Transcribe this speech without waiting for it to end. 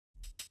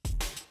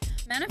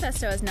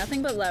Manifesto has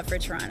nothing but love for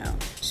Toronto.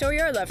 Show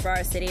your love for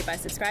our city by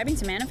subscribing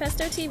to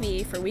Manifesto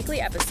TV for weekly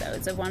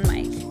episodes of One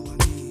Mic.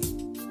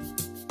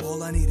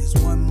 All I need is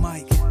one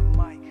mic.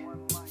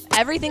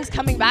 Everything's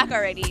coming back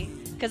already.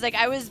 Because like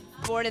I was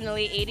born in the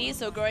late 80s,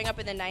 so growing up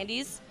in the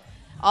 90s,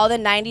 all the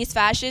 90s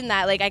fashion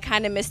that like I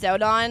kind of missed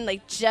out on,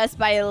 like just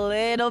by a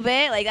little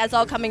bit, like that's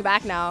all coming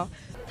back now.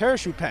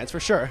 Parachute pants for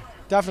sure,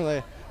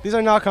 definitely. These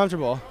are not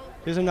comfortable.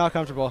 These are not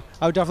comfortable.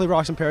 I would definitely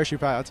rock some parachute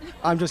pants.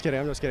 I'm just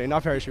kidding,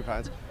 not parachute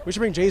pants. We should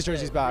bring Jay's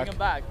jerseys back. Bring them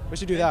back. We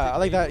should do that. I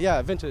like that, yeah,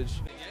 vintage.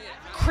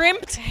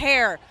 Crimped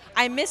hair.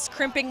 I miss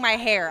crimping my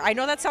hair. I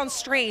know that sounds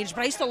strange,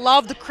 but I used to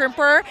love the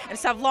crimper and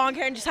just have long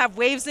hair and just have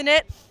waves in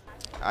it.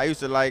 I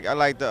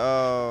like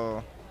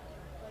the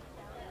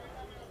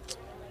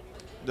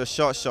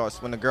short shorts.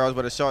 When the girls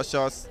wear the short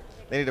shorts,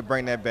 they need to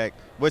bring that back.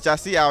 Which I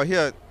see out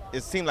here,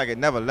 it seemed like it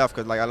never left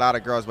because like a lot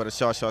of girls wear the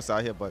short shorts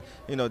out here. But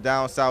you know,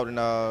 down south in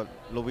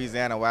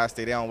Louisiana where I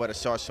stay, they don't wear the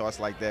short shorts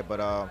like that.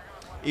 But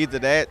either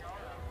that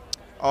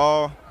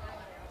or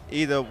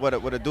either with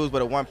the dudes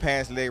with the one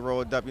pants leg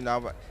rolled up, you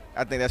know,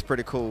 I think that's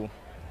pretty cool.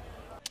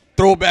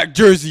 Throwback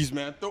jerseys,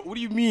 man. What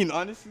do you mean,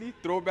 honestly?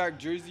 Throwback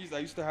jerseys. I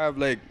used to have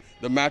like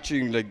the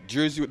matching like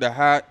jersey with the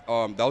hat.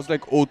 That was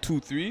like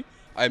 02-03.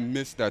 I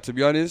missed that, to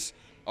be honest.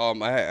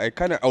 I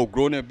kind of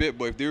outgrown it a bit,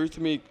 but if they were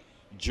to make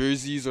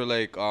jerseys or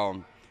like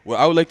what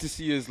I would like to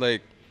see is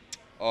like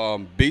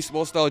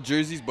baseball style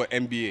jerseys but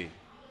NBA.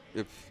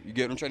 If you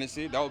get what I'm trying to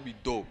say, that would be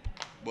dope.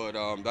 But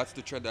that's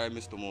the trend that I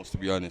miss the most, to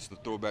be honest, the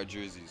throwback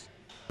jerseys.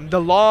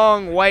 The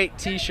long white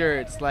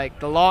t-shirts, like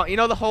the long, you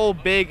know, the whole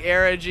big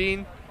era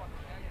gene,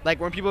 like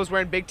when people was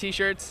wearing big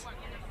t-shirts,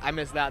 I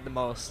miss that the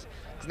most.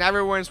 Because now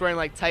everyone's wearing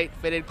like tight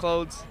fitted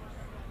clothes.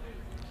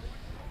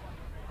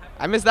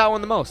 I miss that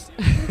one the most.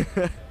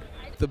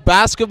 The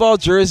basketball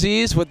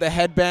jerseys with the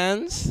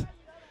headbands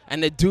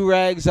and the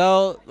do-rags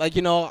out, like,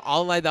 you know,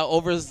 all like that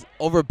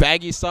over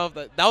baggy stuff,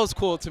 that was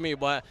cool to me.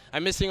 But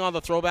I'm missing all the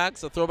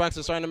throwbacks. The throwbacks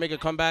are starting to make a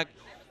comeback.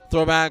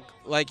 Throwback,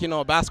 like, you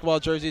know, basketball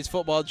jerseys,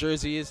 football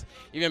jerseys,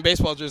 even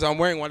baseball jerseys. I'm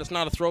wearing one. It's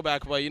not a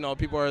throwback, but, you know,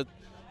 people are, you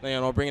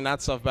know, bringing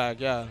that stuff back.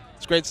 Yeah,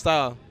 it's great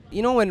style.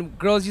 You know when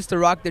girls used to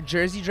rock the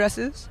jersey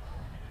dresses?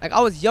 Like, I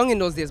was young in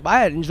those days, but I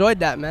had enjoyed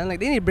that, man. Like,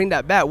 they need to bring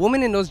that back.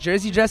 Women in those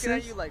jersey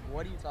dresses. You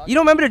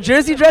don't remember the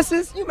jersey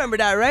dresses? You remember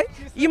that, right?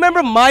 You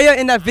remember Maya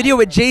in that video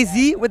with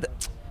Jay-Z with the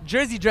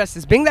jersey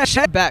dresses? Bring that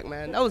shit back,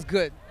 man. That was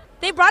good.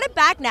 They brought it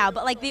back now,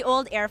 but like the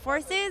old Air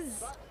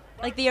Forces,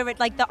 like the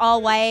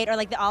all white or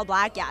like the all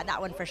black, yeah, that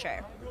one for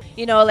sure.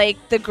 You know, like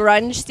the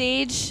grunge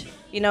stage,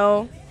 you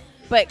know,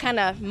 but kind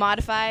of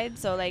modified.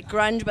 So like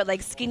grunge, but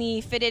like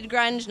skinny fitted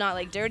grunge, not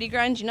like dirty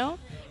grunge, you know?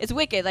 It's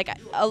wicked, like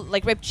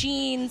ripped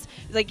jeans,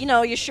 like, you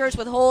know, your shirts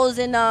with holes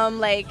in them,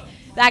 like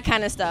that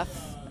kind of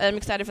stuff. I'm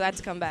excited for that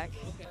to come back.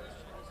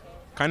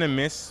 Kind of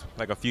miss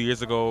like a few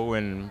years ago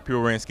when people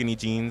were wearing skinny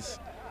jeans,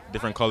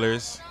 different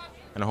colors,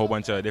 and a whole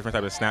bunch of different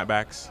types of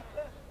snapbacks,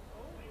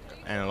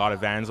 and a lot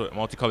of Vans,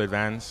 multicolored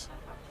Vans.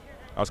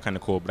 That was kind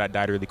of cool, but that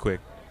died really quick.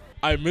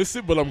 I miss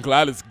it, but I'm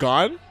glad it's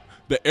gone.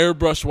 The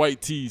airbrush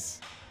white tees.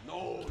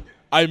 No.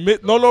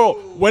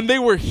 When they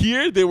were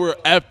here, they were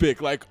epic.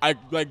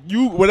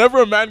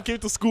 Whenever a man came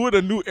to school with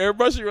a new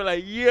airbrush, you were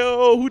like,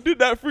 yo, who did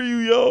that for you,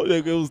 yo?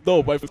 Like, it was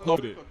dope. I was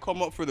confident.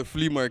 Come up for the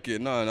flea market.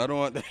 Nah, I don't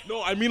want that.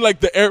 No, I mean like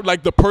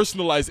the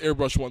personalized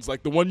airbrush ones,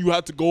 like the one you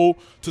had to go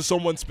to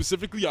someone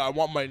specifically. I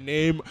want my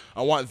name,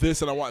 I want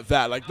this, and I want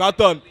that. Like not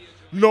the,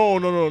 no,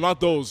 not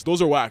those.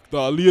 Those are whack. The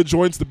Aaliyah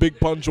joints, the Big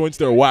Pun joints,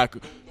 they're whack.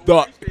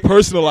 The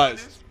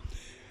personalized.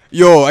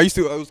 Yo, I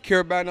was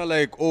Carabana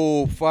like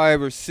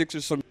 05 or 06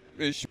 or something.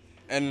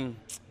 And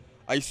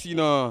I seen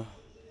it was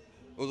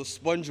a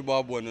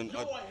SpongeBob one, and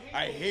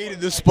I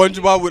hated the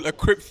SpongeBob with a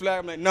Crip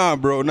flag. I'm like, nah,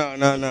 bro, nah.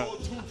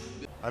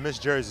 I miss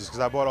jerseys because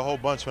I bought a whole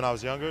bunch when I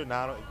was younger.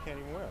 Now you can't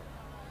even wear them.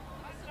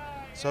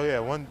 So yeah,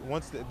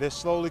 once they're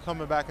slowly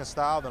coming back in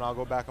style, then I'll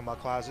go back in my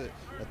closet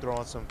and throw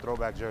on some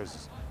throwback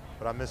jerseys.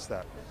 But I miss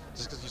that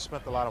just because you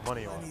spent a lot of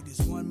money on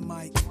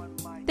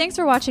it. Thanks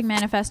for watching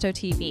Manifesto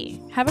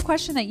TV. Have a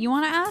question that you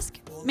want to ask?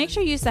 Make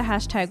sure you use the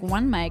hashtag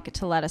 #OneMic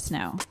to let us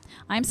know.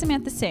 I'm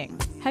Samantha Singh.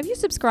 Have you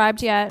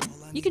subscribed yet?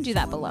 You can do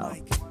that below.